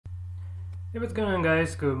Hey, what's going on,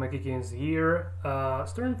 guys? Makikins here.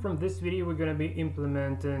 Starting from this video, we're going to be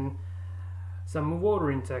implementing some move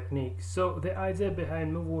ordering techniques. So the idea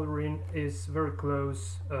behind move ordering is very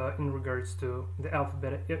close in regards to the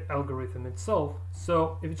alphabet algorithm itself.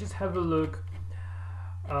 So if you just have a look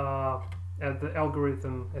at the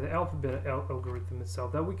algorithm, at the alphabet algorithm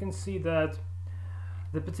itself, that we can see that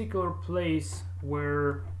the particular place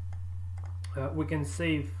where we can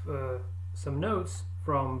save some nodes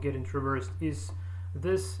from getting traversed is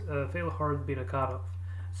this fail hard beta cutoff.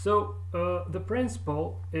 So the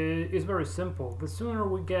principle is very simple. The sooner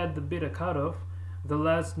we get the beta cutoff, the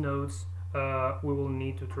less nodes we will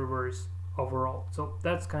need to traverse overall. So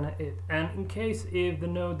that's kind of it. And in case if the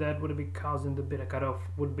node that would be causing the beta cutoff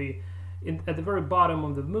would be at the very bottom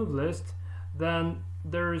of the move list, then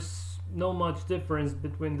there's no much difference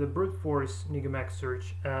between the brute force Nigamax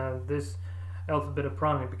search and this alpha beta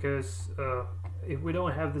priming, because if we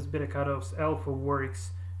don't have this beta cutoffs, alpha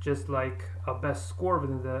works just like a best score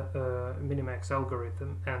within the minimax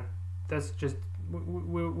algorithm, and that's just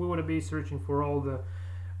we want to be searching for all the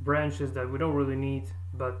branches that we don't really need,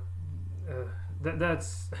 but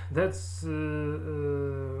that's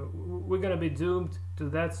we're gonna be doomed to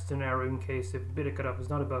that scenario in case if beta cutoff is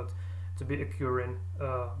not about to be occurring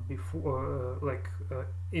before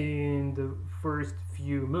in the first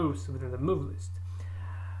few moves within the move list.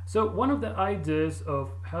 So one of the ideas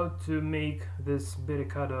of how to make this beta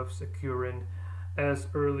cutoffs occurring as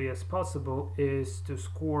early as possible is to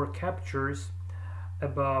score captures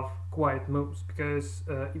above quiet moves, because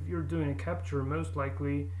if you're doing a capture, most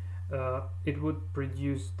likely it would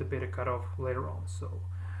produce the beta cutoff later on. So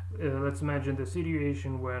let's imagine the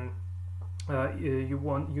situation when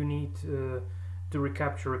you need to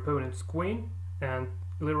recapture opponent's queen, and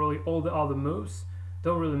literally all the other moves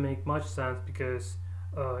don't really make much sense because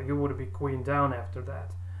you would be queen down after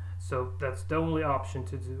that. So that's the only option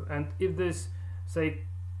to do. And if this, say,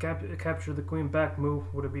 capture the queen back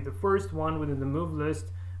move would be the first one within the move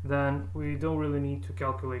list, then we don't really need to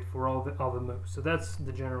calculate for all the other moves. So that's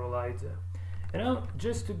the general idea. And now,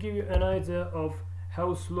 just to give you an idea of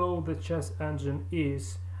how slow the chess engine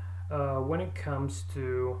is when it comes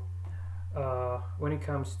to when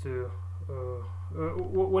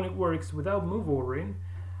it works without move ordering.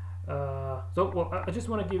 I just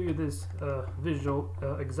want to give you this visual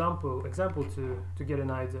example to get an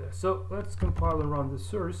idea. So let's compile and run the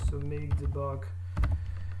source. So make debug,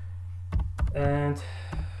 and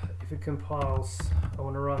if it compiles, I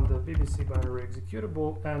want to run the BBC binary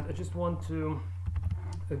executable, and I just want to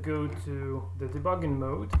go to the debugging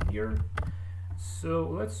mode here. So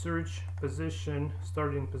let's search position,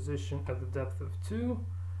 starting position at the depth of 2.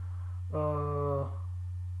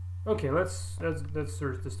 Okay, let's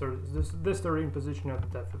search the starting position at the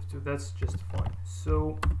depth of 2. That's just fine.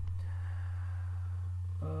 So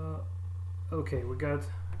okay, we got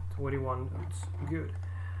 21 nodes. Good.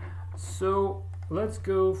 So let's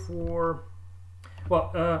go for,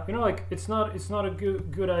 well, you know, like it's not a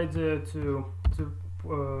good idea to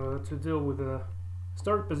deal with the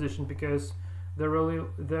start position, because there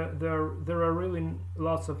are really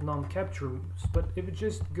lots of non-capture moves. But if you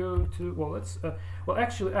just go to, well, let's well,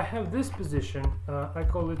 actually I have this position, I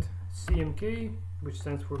call it CMK, which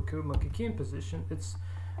stands for Makikins position. It's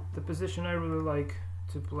the position I really like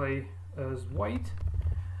to play as white,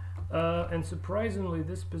 and surprisingly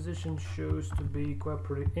this position shows to be quite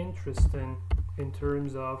pretty interesting in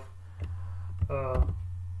terms of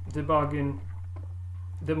debugging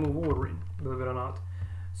the move ordering, believe it or not.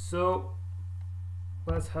 So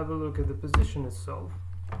let's have a look at the position itself,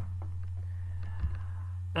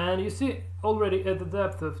 and you see already at the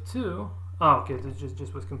depth of 2. Okay, this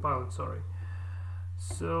just was compiling, sorry.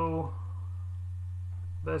 So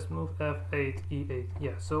best move F8 E8,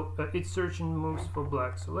 yeah. So it's searching moves for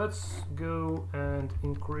black. So let's go and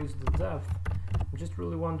increase the depth. I'm just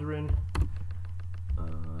really wondering,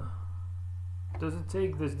 does it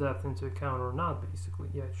take this depth into account or not? Basically,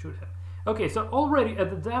 yeah, it should have. Okay, so already at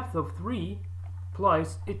the depth of 3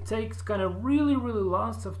 plus, it takes kind of really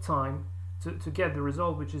lots of time to get the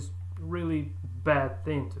result, which is really bad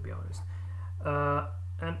thing, to be honest.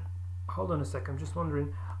 And hold on a second, I'm just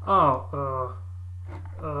wondering. Oh,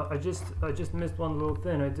 I just missed one little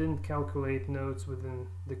thing. I didn't calculate nodes within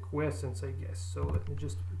the quiescence, I guess. So let me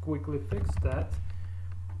just quickly fix that.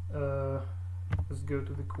 Let's go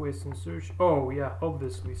to the quiescence search. Oh yeah,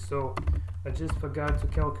 obviously. So I just forgot to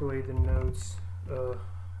calculate the nodes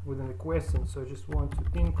within the quiescence. So I just want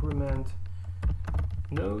to increment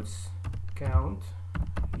nodes count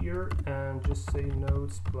here and just say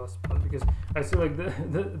nodes plus, because I see like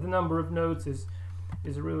the number of nodes is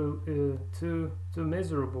really too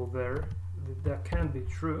miserable there. that can't be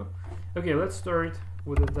true. Okay, let's start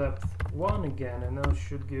with the depth 1 again, and now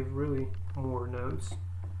should give really more nodes.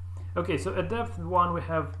 Okay, so at depth 1 we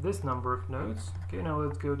have this number of nodes. Okay, now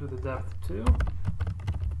let's go to the depth 2.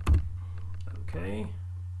 Okay.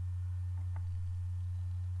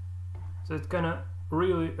 So it's kind of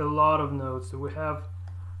really a lot of nodes. So we have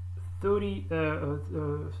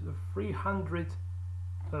 300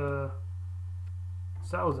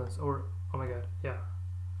 thousands, or oh my god, yeah,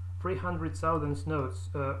 300,000 nodes,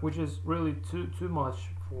 which is really too much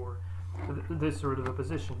for this sort of a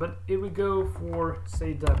position. But if we go for,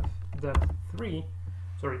 say, depth 3,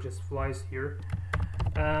 sorry, just flies here.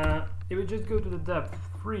 If we just go to the depth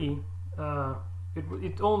 3,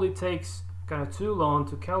 it only takes kind of too long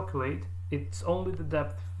to calculate. It's only the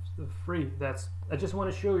depth 3. I just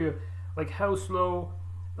want to show you like how slow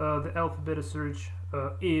the alpha beta search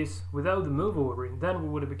is without the move ordering. Then we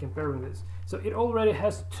would be comparing this. So it already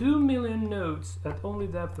has 2 million nodes at only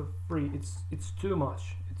depth of 3. It's too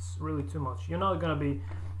much. It's really too much. You're not gonna be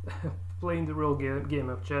playing the real game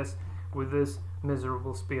of chess with this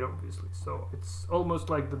miserable speed, obviously. So it's almost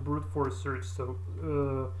like the brute force search. So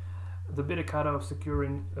the beta cutoff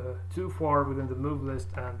securing too far within the move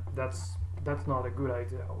list, and that's not a good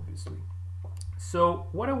idea, obviously. So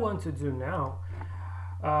what I want to do now,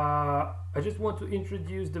 I just want to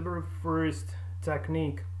introduce the very first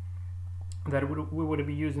technique that we would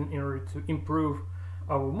be using in order to improve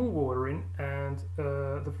our move ordering. And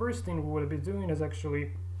the first thing we would be doing is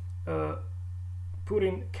actually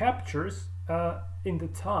putting captures in the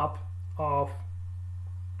top of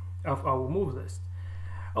our move list.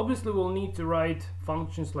 Obviously we'll need to write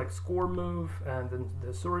functions like score move and then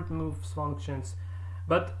the sort moves functions,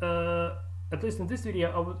 but at least in this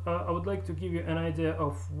video I would like to give you an idea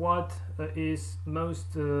of what is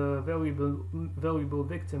most valuable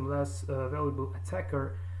victim, less valuable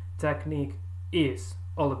attacker technique is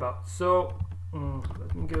all about. So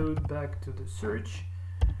let me go back to the search,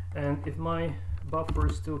 and if my buffer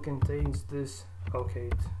still contains this, okay,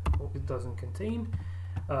 it doesn't contain,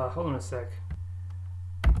 hold on a sec.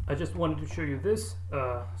 I just wanted to show you this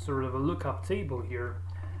sort of a lookup table here.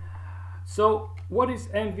 So what is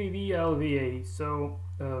MVV LVA? So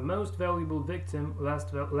most valuable victim,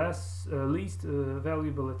 least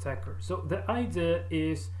valuable attacker. So the idea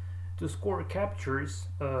is to score captures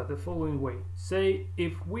the following way. Say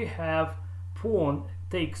if we have pawn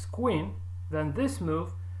takes queen, then this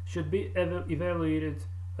move should be evaluated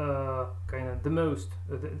kind of the most,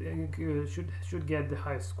 should get the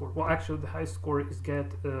highest score. Well, actually the highest score is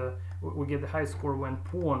we get the highest score when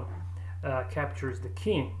pawn captures the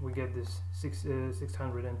king. We get this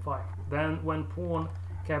 605. Then when pawn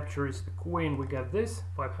captures the queen, we get this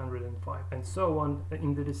 505, and so on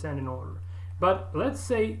in the descending order. But let's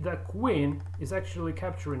say that queen is actually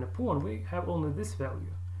capturing a pawn. We have only this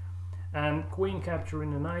value, and queen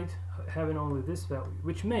capturing a knight having only this value,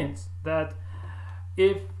 which means that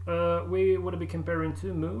if we would be comparing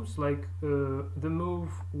two moves, like the move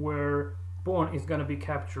where pawn is going to be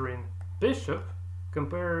capturing bishop,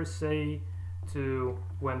 compare, say, to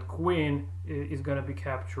when queen is going to be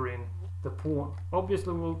capturing the pawn.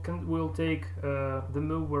 Obviously we'll take the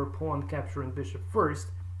move where pawn capturing bishop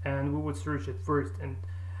first, and we would search it first, and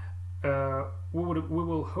we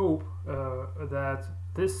will hope that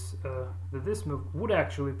this move would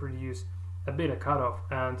actually produce a beta cutoff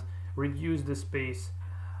and reduce the space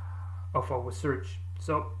of our search.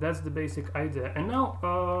 So that's the basic idea. And now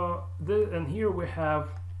and here we have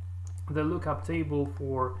the lookup table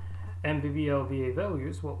for MVV LVA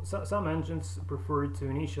values. Well, some engines prefer to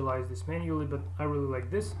initialize this manually, but I really like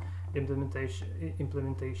this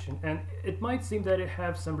implementation. And it might seem that it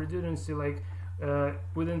has some redundancy, like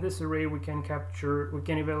within this array we can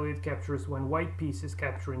evaluate captures when white pieces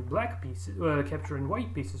capturing black pieces, capturing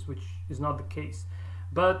white pieces, which is not the case.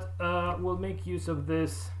 But we'll make use of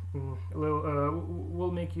this.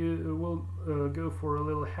 We'll go for a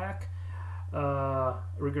little hack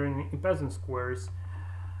regarding peasant squares,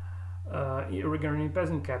 regarding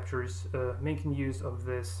peasant captures, making use of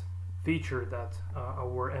this feature that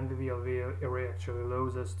our MVV LVA array actually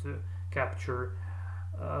allows us to capture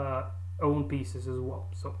own pieces as well.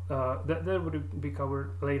 So that would be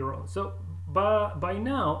covered later on. So by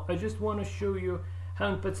now I just want to show you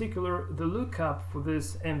how in particular the lookup for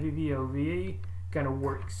this MVV LVA kind of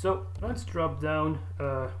works. So let's drop down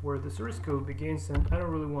where the source code begins, and I don't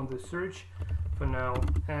really want the search for now,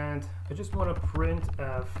 and I just want to print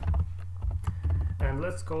f, and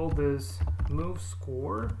let's call this move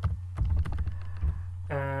score,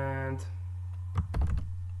 and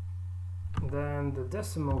then the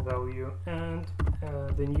decimal value, and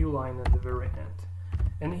the new line at the very end.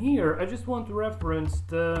 And here I just want to reference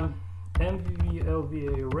the MVV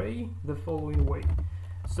LVA array the following way.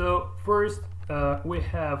 So first we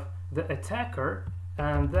have the attacker,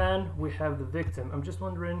 and then we have the victim. I'm just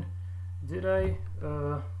wondering, did I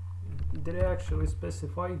actually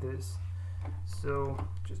specify this? So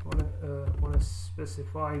just want to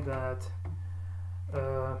specify that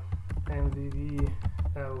MVV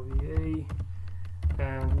LVA,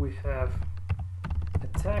 and we have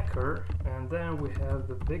attacker, and then we have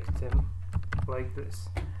the victim like this.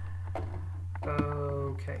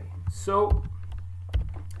 Okay, so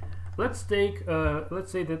let's say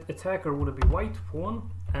that attacker would be white pawn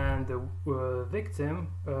and the victim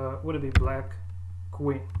would be black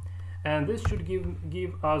queen, and this should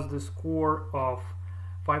give us the score of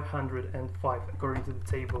 505 according to the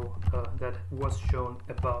table that was shown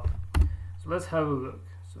above. So let's have a look.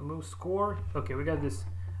 So move score. Okay, we got this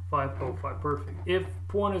 505, perfect. If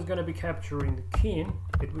pawn is going to be capturing the king,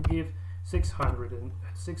 it would give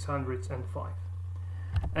 605.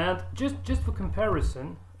 And just for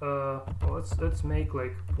comparison, well, let's make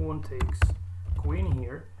like pawn takes queen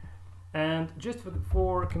here, and just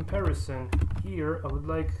for comparison here, I would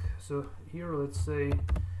like, so here let's say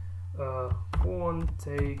pawn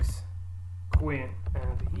takes queen,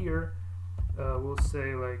 and here we'll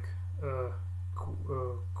say like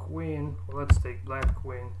queen, well, let's take black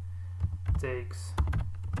queen takes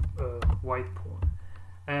white pawn,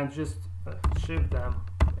 and just shift them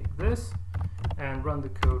like this and run the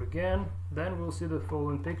code again. Then we'll see the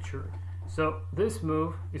following picture. So this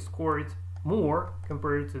move is scored more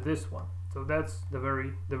compared to this one. So that's the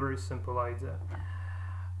very simple idea.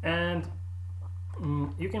 And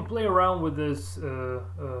you can play around with this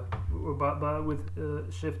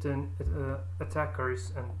with shifting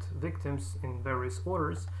attackers and victims in various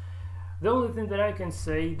orders. The only thing that I can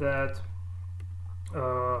say that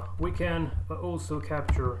we can also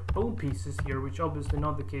capture own pieces here, which obviously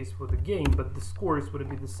not the case for the game, but the scores would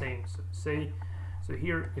be the same. So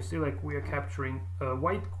here you see like we are capturing a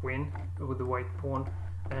white queen with the white pawn,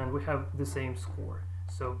 and we have the same score.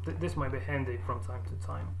 So this might be handy from time to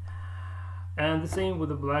time. And the same with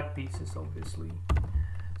the black pieces, obviously.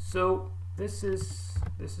 So this is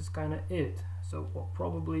kind of it. So we'll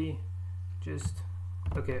probably just,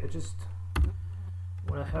 okay, I just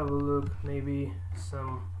want to have a look, maybe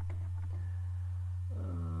some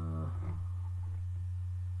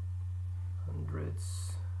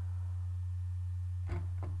hundreds.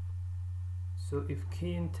 So if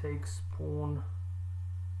king takes pawn,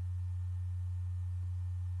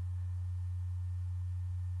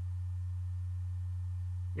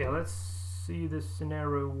 yeah, let's see this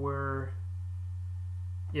scenario where,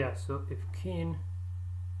 yeah, so if king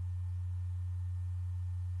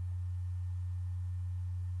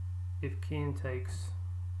takes,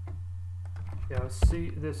 yeah, let's see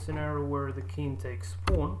this scenario where the king takes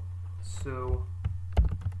pawn. So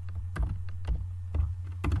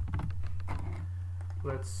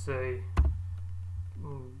let's say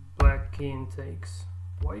black king takes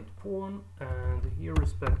white pawn, and here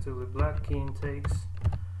respectively black king takes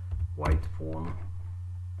white pawn.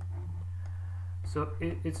 So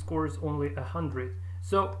it scores only 100.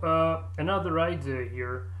 So another idea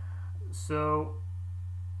here. So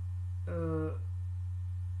I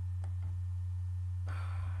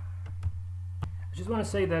just want to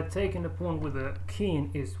say that taking the pawn with a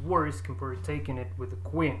king is worse compared to taking it with a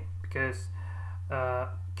queen, because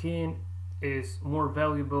king is more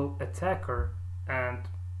valuable attacker and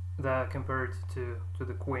compared to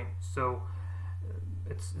the queen. So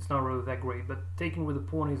it's not really that great, but taking with the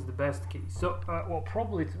pawn is the best case. So well,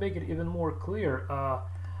 probably to make it even more clear,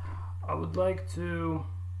 I would like to,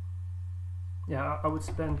 yeah, I would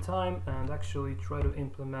spend time and actually try to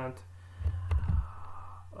implement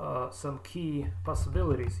some key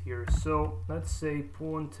possibilities here. So let's say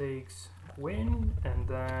pawn takes queen, and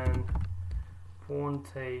then pawn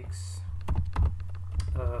takes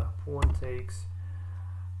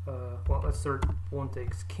well, let's start pawn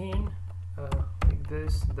takes king like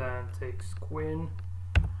this, then takes queen,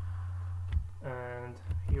 and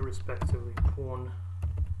here respectively pawn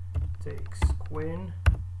takes queen,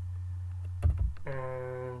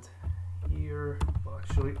 and here, well,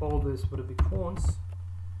 actually all this would be pawns.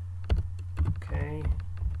 Okay,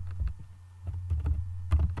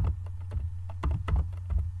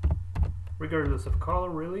 regardless of color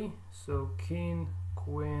really. So king,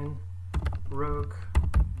 queen, rook,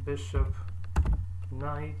 bishop,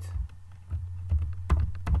 knight,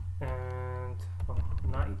 and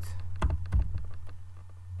knight,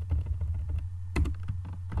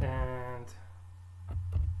 and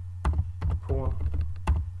pawn,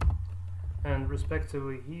 and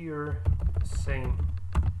respectively here same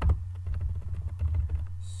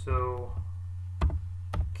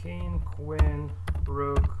king, queen,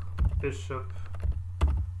 rook, bishop,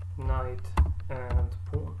 knight, and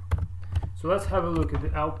pawn. So let's have a look at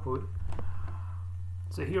the output.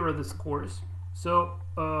 So here are the scores. So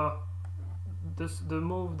the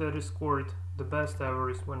move that is scored the best ever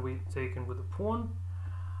is when we taken with a pawn.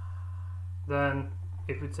 Then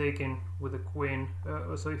if we taken with a queen,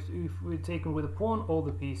 so if we taken with a pawn all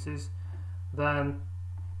the pieces, then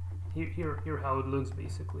here how it looks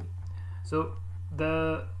basically. So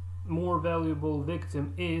the more valuable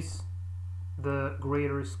victim is, the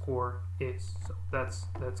greater score is. So that's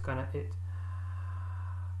kind of it.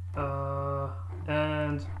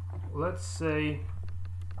 And let's say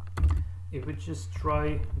if we just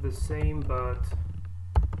try the same, but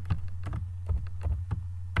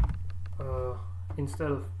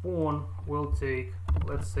instead of pawn we'll take,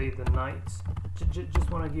 let's say, the knights.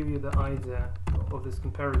 Just want to give you the idea of this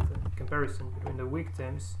comparison between the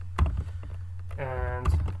victims and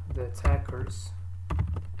the attackers.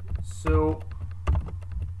 So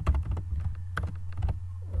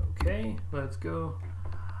okay, let's go.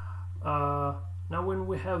 Now when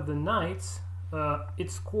we have the knights,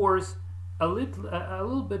 it scores a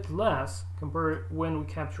little bit less compared when we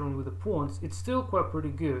capture them with the pawns. It's still quite pretty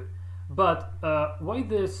good, but why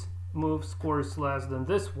this move scores less than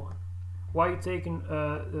this one? Why taking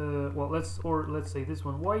well, let's say this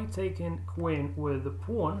one. Why taking queen with the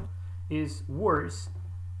pawn is worse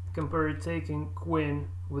compared to taking queen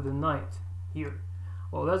with a knight here?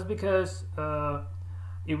 Well, that's because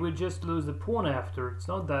if we just lose the pawn after, it's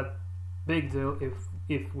not that big deal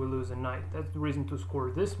if we lose a knight. That's the reason to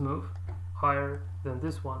score this move higher than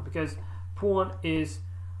this one, because pawn is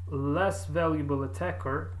less valuable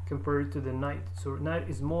attacker compared to the knight. So knight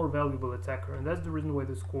is more valuable attacker, and that's the reason why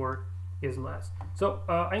the score is less. So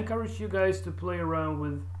I encourage you guys to play around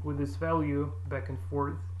with this value back and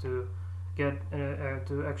forth to get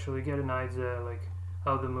to actually get an idea like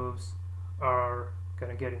how the moves are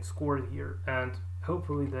kind of getting scored here, and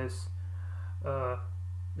hopefully this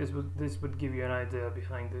would give you an idea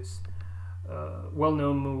behind this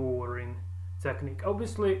well-known move ordering technique.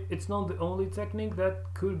 Obviously, it's not the only technique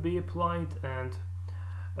that could be applied, and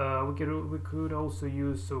we could also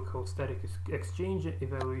use so-called static exchange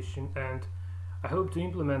evaluation, and I hope to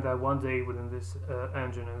implement that one day within this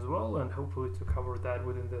engine as well, and hopefully to cover that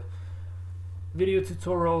within the video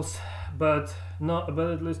tutorials, but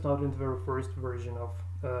at least not in the very first version of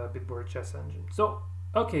Bitboard chess engine. So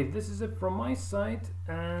okay, this is it from my side,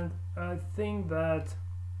 and I think that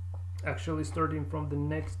actually starting from the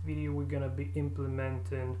next video we're gonna be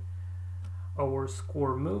implementing our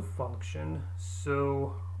score move function,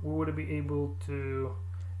 so we would be able to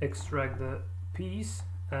extract the piece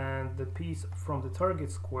and the piece from the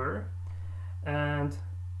target square and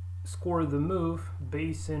score the move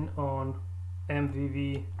basing on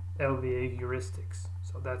MVV LVA heuristics.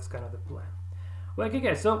 So that's kind of the plan. Well, okay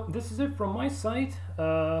guys, so this is it from my side.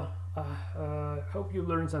 Hope you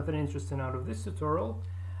learned something interesting out of this tutorial.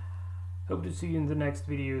 Hope to see you in the next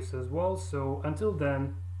videos as well. So until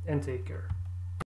then, and take care.